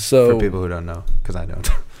that for people who don't know, because I don't.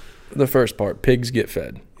 The first part, pigs get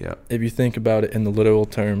fed. Yeah. If you think about it in the literal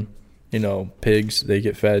term, pigs, they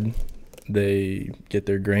get fed, they get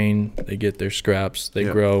their grain, they get their scraps, they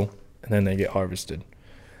grow, and then they get harvested.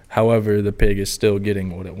 However, the pig is still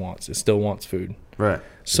getting what it wants. It still wants food. Right.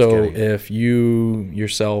 So if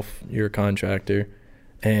you're a contractor,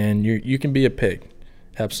 and you can be a pig,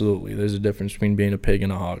 absolutely. There's a difference between being a pig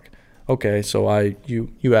and a hog. Okay, so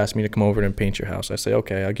you asked me to come over and paint your house. I say,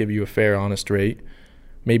 okay, I'll give you a fair, honest rate,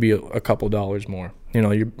 maybe a couple dollars more.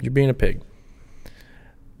 You're being a pig.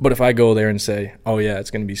 But if I go there and say, oh, yeah, it's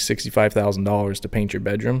going to be $65,000 to paint your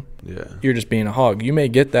bedroom, you're just being a hog. You may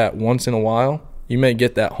get that once in a while. You may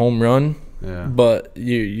get that home run, but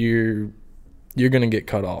you're going to get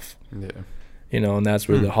cut off. Yeah. You know, and that's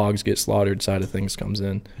where the hogs get slaughtered side of things comes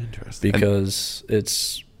in. Interesting. Because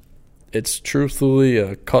it's truthfully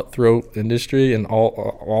a cutthroat industry, and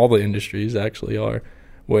all the industries actually are,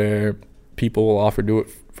 where people will offer to do it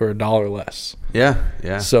for $1 less.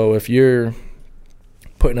 Yeah. So if you're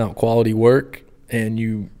putting out quality work and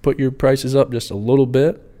you put your prices up just a little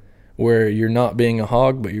bit, where you're not being a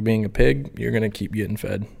hog but you're being a pig, you're going to keep getting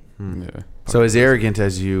fed. Yeah. So as arrogant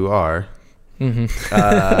as you are,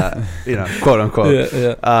 Mm-hmm. you know, quote unquote,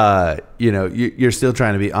 Yeah. you're still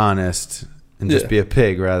trying to be honest and just be a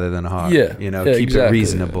pig rather than a hog. Yeah. You know, Yeah, keep exactly. it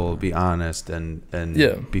reasonable, be honest, and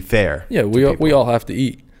Yeah. be fair. Yeah, we all have to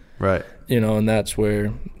eat. Right. You know, and that's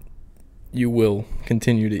where you will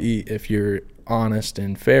continue to eat if you're honest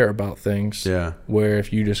and fair about things. Yeah. Where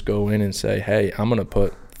if you just go in and say, hey, I'm going to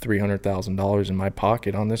put $300,000 in my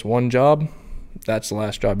pocket on this one job, that's the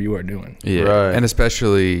last job you are doing. Yeah. Right. And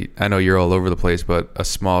especially, I know you're all over the place, but a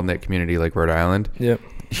small knit community like Rhode Island, Yep.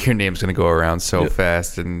 your name's going to go around so Yep.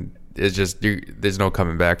 fast, and it's just, there's no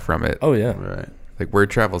coming back from it. Oh, yeah. Right. Like, word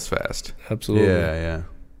travels fast. Absolutely. Yeah.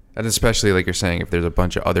 And especially, like you're saying, if there's a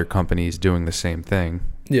bunch of other companies doing the same thing,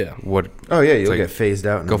 Yeah. what? Oh yeah, you'll like, get phased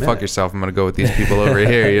out. Go fuck yourself. I'm going to go with these people over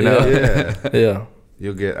here, you know? Yeah. Yeah.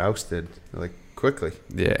 You'll get ousted like quickly.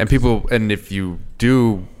 Yeah, and if you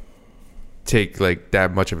do take like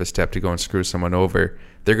that much of a step to go and screw someone over,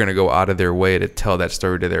 they're gonna go out of their way to tell that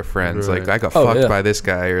story to their friends. Right. Like, I got Oh, fucked yeah. by this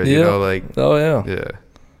guy, or Yeah. you know, like, Oh, yeah.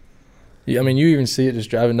 yeah, I mean, you even see it just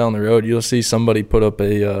driving down the road. You'll see somebody put up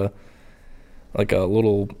a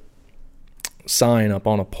little sign up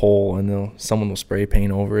on a pole, and someone will spray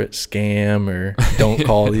paint over it, scam, or don't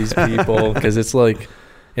call these people, because it's like,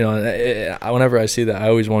 you know, whenever I see that, I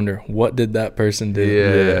always wonder, what did that person do?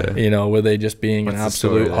 Yeah. You know, were they just being What's an the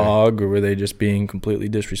story absolute there? hog, or were they just being completely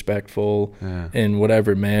disrespectful in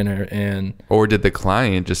whatever manner? And or did the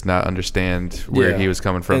client just not understand where Yeah. he was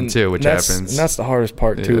coming from And too, which that's- happens. And that's the hardest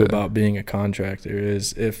part too Yeah. about being a contractor,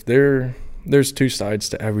 is if there's two sides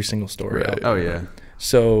to every single story. Right. Out Oh there. yeah.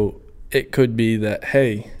 So it could be that,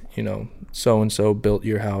 hey, you know, so and so built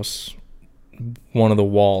your house, one of the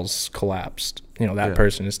walls collapsed. You know, that Yeah.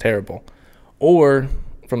 person is terrible. Or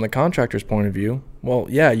from the contractor's point of view, well,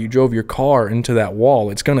 yeah, you drove your car into that wall.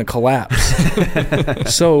 It's going to collapse.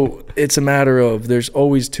 So it's a matter of, there's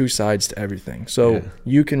always two sides to everything. So Yeah.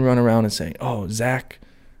 you can run around and say, oh, Zach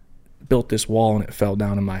built this wall and it fell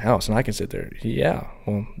down in my house. And I can sit there, yeah,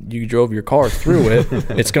 well, you drove your car through it.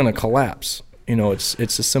 It's going to collapse. You know, it's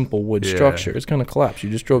a simple wood Yeah. structure. It's going to collapse. You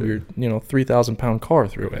just drove your, 3,000-pound car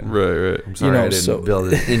through it. right. I'm sorry, know, I didn't so-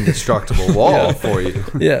 build an indestructible wall for you.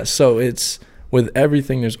 Yeah, so it's, with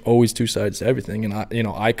everything, there's always two sides to everything. And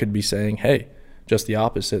I could be saying, hey, just the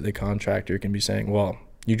opposite. The contractor can be saying, well,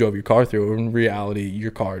 you drove your car through it. In reality, you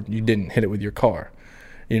didn't hit it with your car.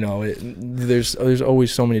 You know, there's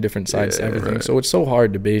always so many different sides to Yeah, everything. right. So it's so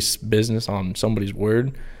hard to base business on somebody's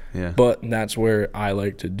word. Yeah. But that's where I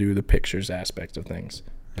like to do the pictures aspect of things.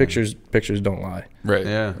 Pictures don't lie. Right.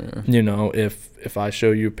 Yeah. You know, if I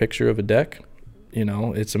show you a picture of a deck, you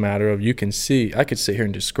know, it's a matter of, you can see, I could sit here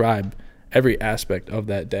and describe every aspect of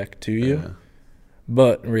that deck to you. Yeah.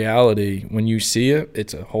 But in reality, when you see it,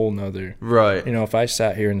 it's a whole nother. Right. You know, if I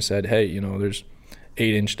sat here and said, hey, you know, there's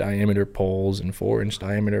 8-inch diameter poles and 4-inch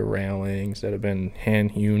diameter railings that have been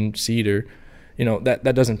hand-hewn cedar, you know, that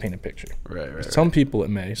doesn't paint a picture. Right. Some people it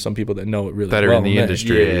may. Some people that know it really That are well in the may.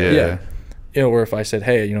 industry. Yeah. Yeah. You know, where if I said,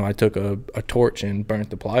 hey, you know, I took a torch and burnt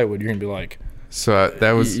the plywood, you're going to be like, So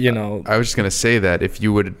that was, you know, I was just gonna say that if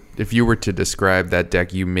you were to describe that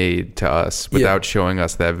deck you made to us without showing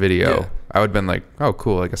us that video, Yeah. I would have been like, oh,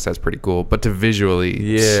 cool. I guess that's pretty cool. But to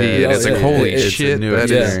visually see it, Oh, it's like, yeah. holy It's a shit, new that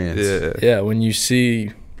is- experience. yeah. yeah, when you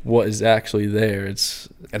see what is actually there, it's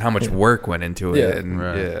And how much work went into it, Yeah. and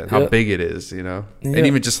Right. how Yeah. big it is, you know, Yeah. and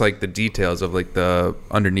even just like the details of like the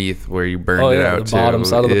underneath where you burned oh it yeah, out the bottom too.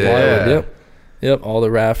 side of the Yeah. plywood. Yep. All the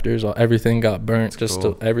rafters, everything got burnt.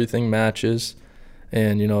 cool. Everything matches,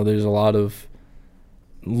 and you know, there's a lot of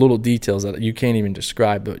little details that you can't even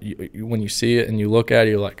describe. But when you see it and you look at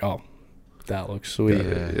it, you're like, oh, that looks sweet.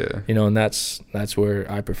 Yeah. You know, and that's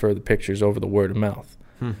where I prefer the pictures over the word of mouth.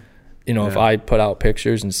 You know, if Yeah. I put out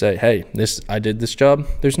pictures and say, hey, I did this job,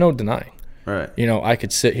 there's no denying. Right. You know, I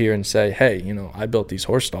could sit here and say, hey, you know, I built these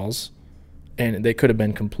horse stalls, and they could have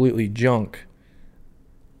been completely junk,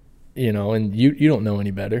 you know, and you don't know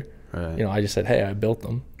any better. Right. You know, I just said, hey, I built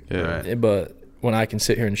them. Yeah. Right. But when I can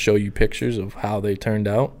sit here and show you pictures of how they turned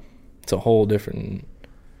out, it's a whole different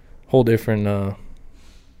whole different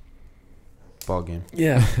Ball game.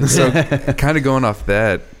 yeah. So kind of going off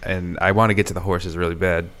that, and I want to get to the horses really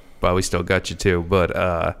bad, but we still got you too.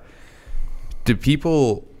 But do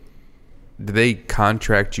they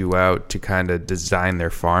contract you out to kind of design their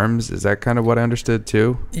farms? Is that kind of what I understood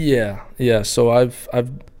too? Yeah. So I've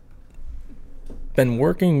been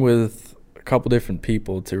working with a couple different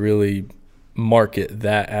people to really market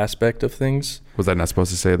that aspect of things. Was I not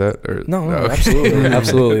supposed to say that? Or No, okay.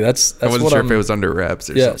 absolutely. That's I wasn't what sure I'm, if it was under wraps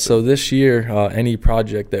or yeah. something. So this year, any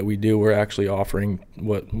project that we do, we're actually offering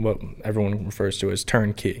what everyone refers to as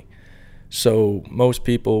turnkey. So most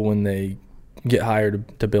people, when they get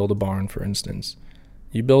hired to build a barn, for instance,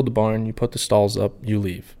 you build the barn, you put the stalls up, you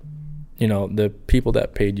leave. The people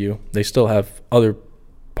that paid you, they still have other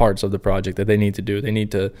parts of the project that they need to do. They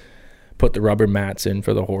need to put the rubber mats in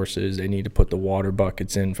for the horses. They need to put the water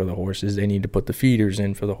buckets in for the horses. They need to put the feeders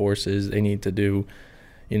in for the horses. They need to do,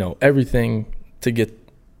 everything to get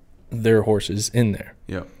their horses in there.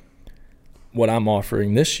 Yeah. What I'm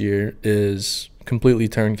offering this year is completely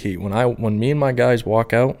turnkey. When me and my guys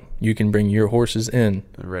walk out, you can bring your horses in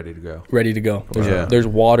Ready to go. ready to go. Yeah. There's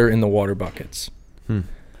water in the water buckets.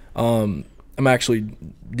 I'm actually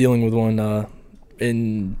dealing with one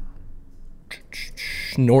in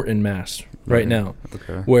Norton, Mass right now,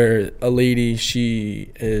 Okay. where a lady,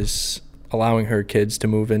 she is allowing her kids to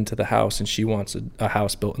move into the house, and she wants a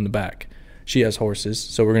house built in the back. She has horses,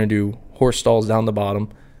 so we're going to do horse stalls down the bottom,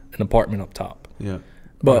 an apartment up top. Yeah.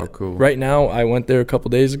 But Oh, cool. right now, I went there a couple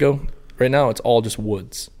days ago. Right now, it's all just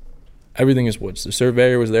woods. Everything is woods. The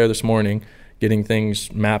surveyor was there this morning getting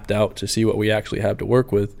things mapped out to see what we actually have to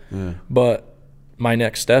work with. Yeah. But my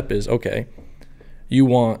next step is, okay, you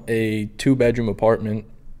want a 2-bedroom apartment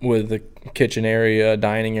with a kitchen area,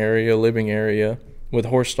 dining area, living area, with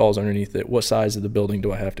horse stalls underneath it. What size of the building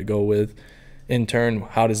do I have to go with? In turn,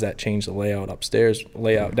 how does that change the layout upstairs,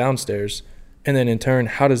 layout downstairs? And then in turn,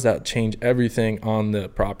 how does that change everything on the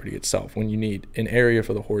property itself when you need an area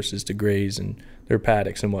for the horses to graze and their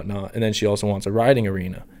paddocks and whatnot? And then she also wants a riding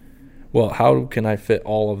arena. Well, how can I fit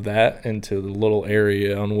all of that into the little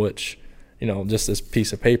area on which, just this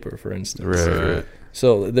piece of paper, for instance? Right.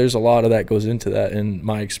 So there's a lot of that goes into that, and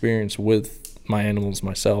my experience with my animals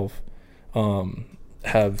myself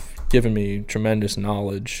have given me tremendous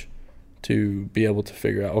knowledge to be able to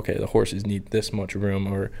figure out, okay, the horses need this much room,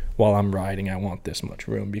 or while I'm riding, I want this much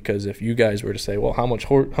room. Because if you guys were to say, well, how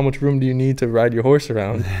much room do you need to ride your horse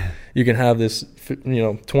around? You can have this,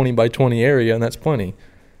 20 by 20 area, and that's plenty.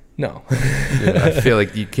 No. Yeah, I feel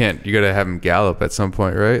like you got to have them gallop at some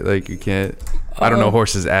point, right? Like you can't. I don't know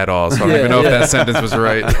horses at all, so I don't even know if that sentence was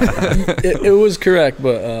right. It was correct,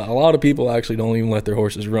 but a lot of people actually don't even let their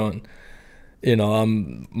horses run.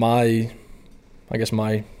 My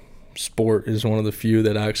sport is one of the few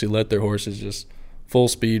that actually let their horses just full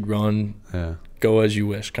speed run, go as you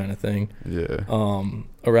wish kind of thing. Yeah.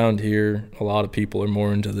 Around here, a lot of people are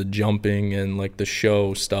more into the jumping and like the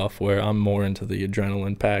show stuff, where I'm more into the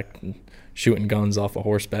adrenaline packed and shooting guns off a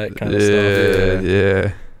horseback kind of stuff.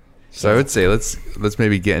 Yeah. So I would say let's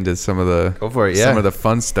maybe get into some of the Go for it, some yeah. of the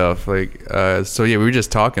fun stuff. Like we were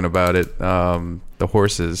just talking about it, the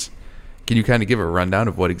horses. Can you kind of give a rundown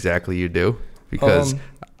of what exactly you do? Because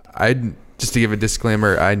just to give a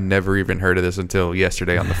disclaimer, I never even heard of this until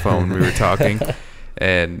yesterday on the phone. We were talking,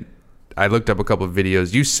 and I looked up a couple of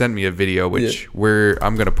videos. You sent me a video, which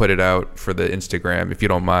I'm going to put it out for the Instagram, if you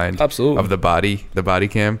don't mind. Absolutely. Of the body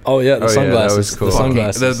cam. Oh, yeah, the sunglasses. that was cool. The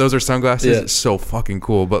sunglasses. Those are sunglasses? Yeah. It's so fucking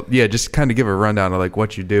cool. But yeah, just kind of give a rundown of like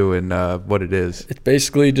what you do and what it is. It's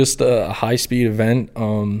basically just a high-speed event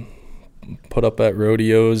put up at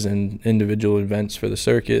rodeos and individual events for the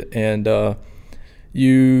circuit. And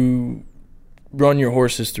you run your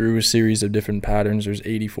horses through a series of different patterns. There's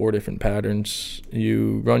 84 different patterns.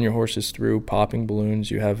 You run your horses through popping balloons.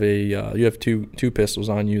 You have two pistols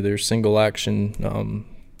on you. There's single action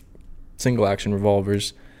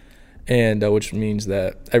revolvers, and which means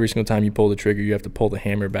that every single time you pull the trigger, you have to pull the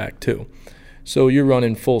hammer back too. So you're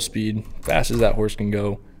running full speed, fast as that horse can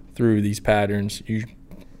go through these patterns. You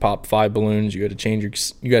pop 5 balloons. You got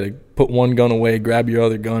to put one gun away, grab your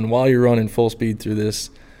other gun while you're running full speed through this.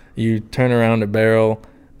 You turn around a barrel,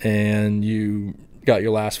 and you got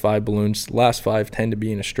your last 5 balloons. The last 5 tend to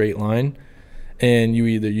be in a straight line, and you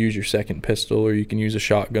either use your second pistol, or you can use a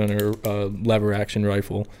shotgun or a lever action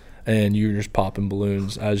rifle, and you're just popping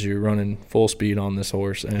balloons as you're running full speed on this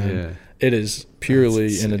horse. And it is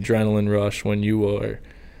purely an adrenaline rush when you are,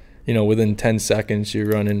 within 10 seconds, you're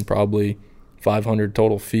running probably 500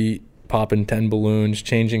 total feet, popping 10 balloons,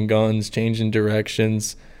 changing guns, changing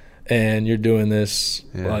directions. and you're doing this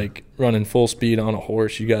like running full speed on a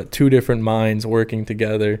horse. You got two different minds working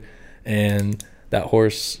together, and that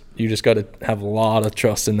horse, you just got to have a lot of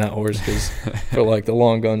trust in that horse, because for like the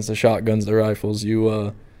long guns, the shotguns, the rifles,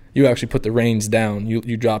 you actually put the reins down.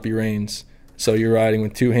 You drop your reins, so you're riding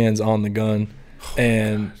with two hands on the gun,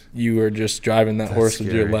 and you are just driving that horse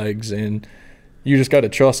with your legs, and you just got to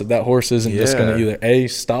trust that horse isn't just going to either A,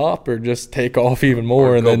 stop, or just take off even more,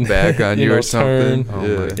 or and go then back on you or something.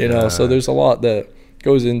 Turn. So there's a lot that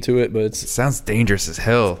goes into it, but It sounds dangerous as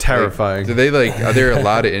hell. Terrifying. Like, do they are there a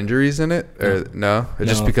lot of injuries in it, or no? It's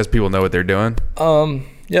just because people know what they're doing?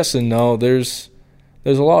 Yes and no. There's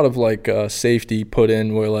a lot of like safety put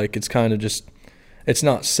in where like it's kind of just, it's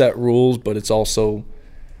not set rules, but it's also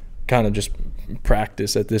kind of just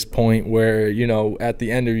practice at this point where, at the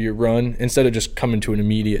end of your run, instead of just coming to an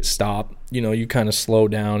immediate stop, you kind of slow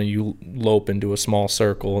down and you lope into a small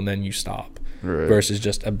circle and then you stop, versus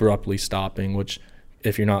just abruptly stopping, which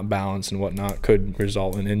if you're not balanced and whatnot could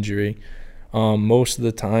result in injury. Most of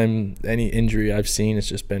the time, any injury I've seen has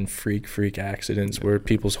just been freak accidents where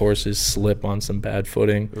people's horses slip on some bad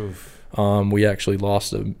footing. We actually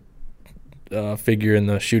lost a figure in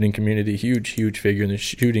the shooting community, huge figure in the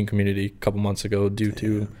shooting community a couple months ago due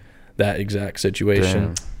to that exact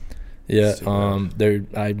situation.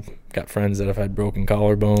 I got friends that have had broken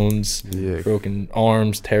collarbones, broken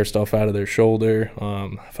arms, tear stuff out of their shoulder.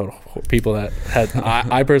 I've had people that had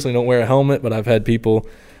I personally don't wear a helmet, but I've had people,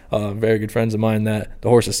 very good friends of mine, that the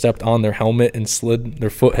horse has stepped on their helmet and their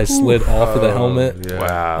foot has slid off of the helmet.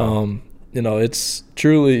 Wow. It's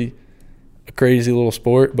truly a crazy little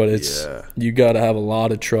sport, but you got to have a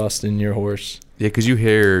lot of trust in your horse. Yeah, because you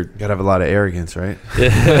hear... You got to have a lot of arrogance, right?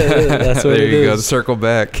 That's what there it you is. go, circle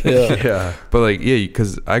back. Yeah. But like,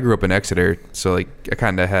 because I grew up in Exeter, so like I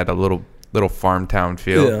kind of had a little farm town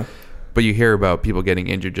feel. Yeah. But you hear about people getting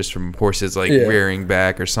injured just from horses like rearing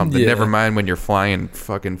back or something. Yeah. Never mind when you're flying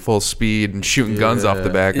fucking full speed and shooting guns off the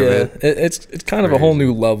back of it. It's kind of a whole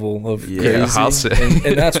new level of crazy. Yeah, I'll say.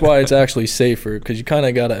 And that's why it's actually safer, because you kind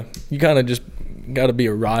of just gotta be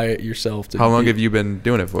a riot yourself. How long have you been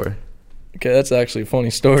doing it for? Okay, that's actually a funny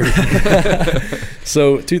story.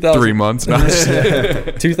 So 3 months. No.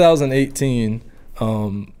 2018,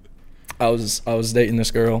 I was dating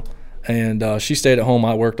this girl, and she stayed at home.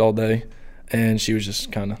 I worked all day, and she was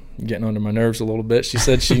just kind of getting under my nerves a little bit. She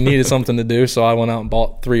said she needed something to do, so I went out and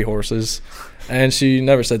bought 3 horses, and she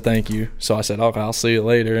never said thank you. So I said, okay, I'll see you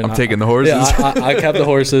later. And I'm taking the horses. Yeah, I kept the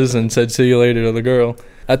horses and said, see you later to the girl.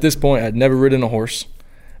 At this point, I'd never ridden a horse,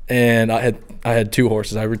 and I had 2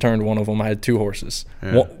 horses. I returned one of them. I had 2 horses.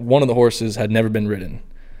 Yeah. One of the horses had never been ridden.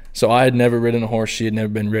 So I had never ridden a horse. She had never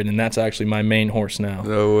been ridden. That's actually my main horse now.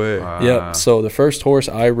 No way. Wow. Yep. So the first horse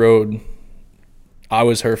I rode, I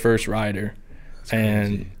was her first rider.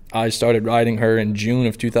 And I started riding her in June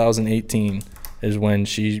of 2018 is when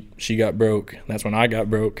she got broke. That's when I got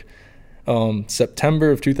broke.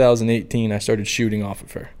 September of 2018, I started shooting off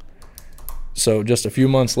of her. So just a few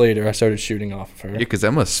months later, I started shooting off of her. Yeah, because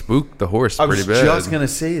that must spook the horse I pretty was bad. just going to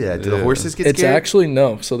say that. Do the horses get It's scared? actually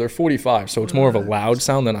no. So they're 45. So it's more of a loud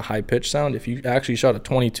sound than a high pitched sound. If you actually shot a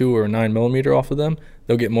 22 or a 9mm off of them,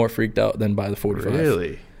 they'll get more freaked out than by the 45.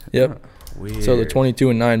 Really? Yep. Weird. So the 22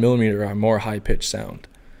 and 9mm are more high pitched sound.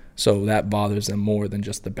 So that bothers them more than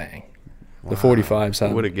just the bang. The 45s have.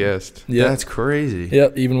 I would have guessed. Yeah. That's crazy.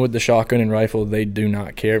 Yep, even with the shotgun and rifle, they do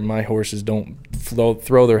not care. My horses don't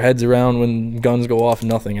throw their heads around when guns go off,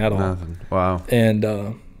 nothing at all. Nothing. Wow. And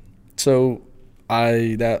so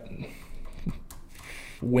that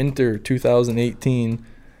winter 2018,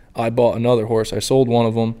 I bought another horse. I sold one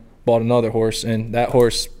of them, bought another horse, and that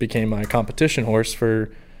horse became my competition horse for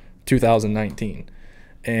 2019.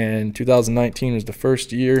 And 2019 was the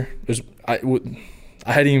first year.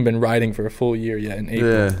 I hadn't even been riding for a full year yet in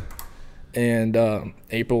April. Yeah. And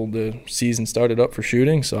April, the season started up for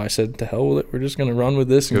shooting, so I said, to hell with it. We're just going to run with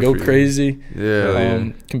this and Good go for you. crazy. Yeah.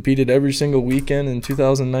 Competed every single weekend in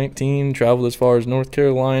 2019, traveled as far as North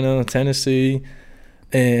Carolina, Tennessee,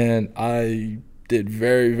 and I did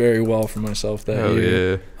very, very well for myself that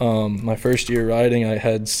year. Yeah. My first year riding, I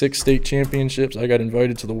had 6 state championships. I got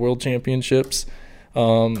invited to the world championships.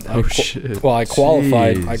 Shit. Well, I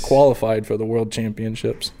qualified. Jeez. I qualified for the world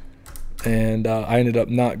championships, and I ended up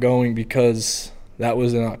not going because that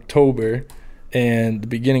was in October, and the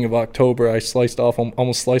beginning of October, I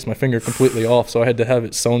almost sliced my finger completely off, so I had to have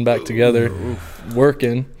it sewn back together,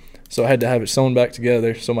 working. So I had to have it sewn back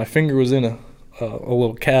together. So my finger was in a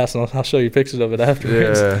little cast, and I'll show you pictures of it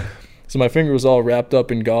afterwards. Yeah. So my finger was all wrapped up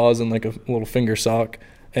in gauze and like a little finger sock,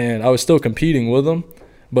 and I was still competing with them.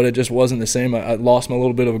 but it just wasn't the same. I lost my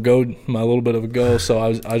little bit of a go. So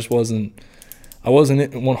I just wasn't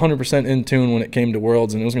 100% in tune when it came to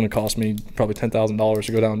Worlds, and it was going to cost me probably $10,000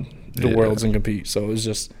 to go down to Worlds and compete. So it was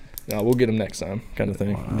just, we'll get them next time kind of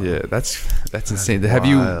thing. Wow. Yeah, that's insane. Have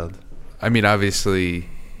you? I mean, obviously,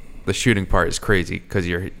 the shooting part is crazy because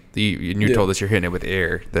you told us you're hitting it with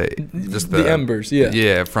air. The embers,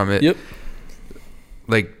 yeah, from it. Yep.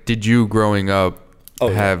 Like, did you growing up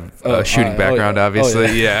have a shooting background?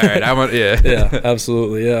 Obviously, yeah. All right, I want, yeah,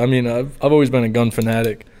 absolutely, yeah. I mean, I've always been a gun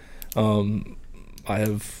fanatic. I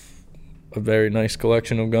have a very nice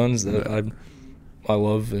collection of guns that I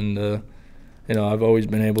love, and I've always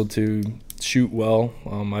been able to shoot well.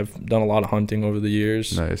 I've done a lot of hunting over the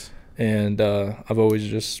years. Nice. And I've always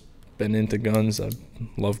just been into guns. I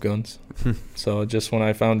love guns. So just when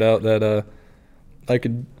I found out that I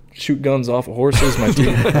could shoot guns off of horses, my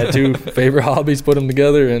two favorite hobbies, put them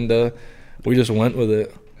together, and we just went with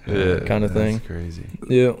it, kind of thing. That's crazy.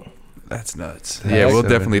 Yeah. That's nuts. Yeah, we'll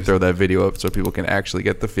definitely throw that video up so people can actually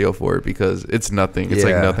get the feel for it, because it's nothing. It's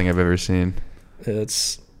like nothing I've ever seen.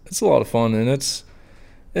 It's a lot of fun, and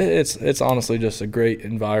it's honestly just a great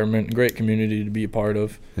environment, great community to be a part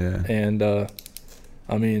of. Yeah. And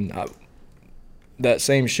I mean, that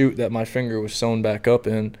same shoot that my finger was sewn back up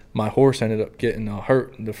in, my horse ended up getting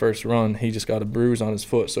hurt in the first run. He just got a bruise on his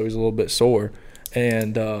foot, so he's a little bit sore.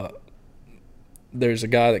 And there's a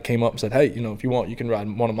guy that came up and said, "Hey, if you want, you can ride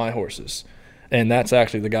one of my horses." And that's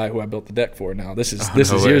actually the guy who I built the deck for now. This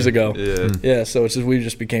is years ago. Yeah. So it's just, we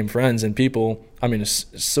just became friends, and people, I mean, as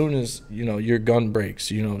soon as, your gun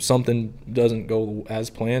breaks, something doesn't go as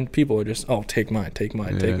planned, people are just, "Oh, take mine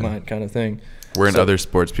kind of thing." Where in other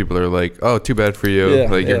sports, people are like, "Oh, too bad for you.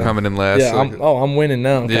 You're coming in last." Yeah. I'm winning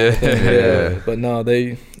now. Kind of thing. Yeah. But no,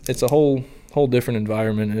 it's a whole different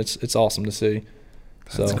environment, and it's awesome to see.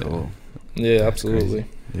 That's cool. Yeah, absolutely.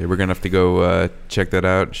 Yeah, we're gonna have to go check that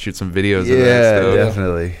out, shoot some videos of that stuff.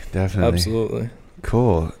 Definitely. Absolutely.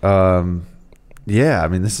 Cool. Yeah, I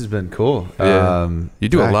mean, this has been cool. Yeah. You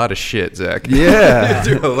do a lot of shit, Zach. Yeah.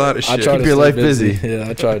 You do a lot of shit. I try Keep your life busy. Yeah,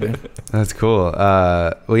 I try to. That's cool.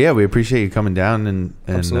 Well, yeah, we appreciate you coming down and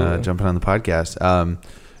jumping on the podcast.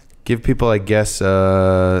 Give people, I guess,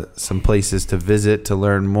 some places to visit to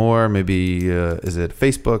learn more. Maybe is it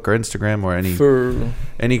Facebook or Instagram or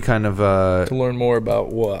any kind of to learn more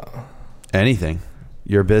about what? Anything.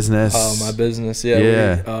 Your business. Oh, my business. Yeah.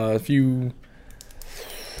 Yeah. If you'd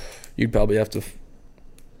probably have to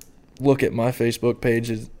look at my Facebook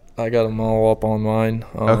pages. I got them all up online.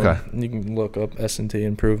 Okay. You can look up S&T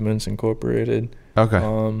Improvements Incorporated. Okay.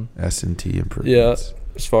 S&T Improvements. Yeah.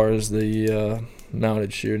 As far as the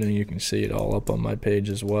mounted shooting, you can see it all up on my page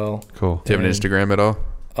as well. Cool. Do you have an Instagram at all?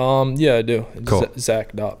 Yeah, I do. Cool.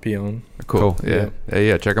 Zach.Pion. Cool. Yeah.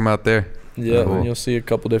 Yeah, check them out there. Yeah, cool. And you'll see a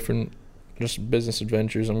couple different just business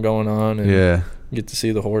adventures I'm going on, and get to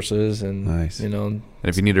see the horses, and nice. And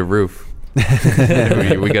if you need a roof, we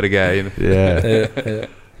got a guy. Yeah.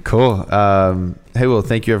 Cool. Hey, well,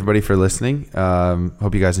 thank you everybody for listening.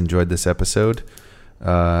 Hope you guys enjoyed this episode.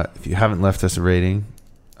 If you haven't left us a rating,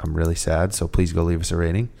 I'm really sad, so please go leave us a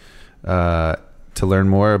rating. To learn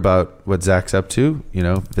more about what Zach's up to,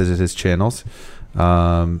 visit his channels.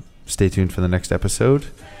 Stay tuned for the next episode,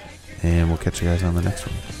 and we'll catch you guys on the next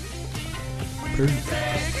one.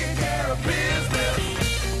 Peace.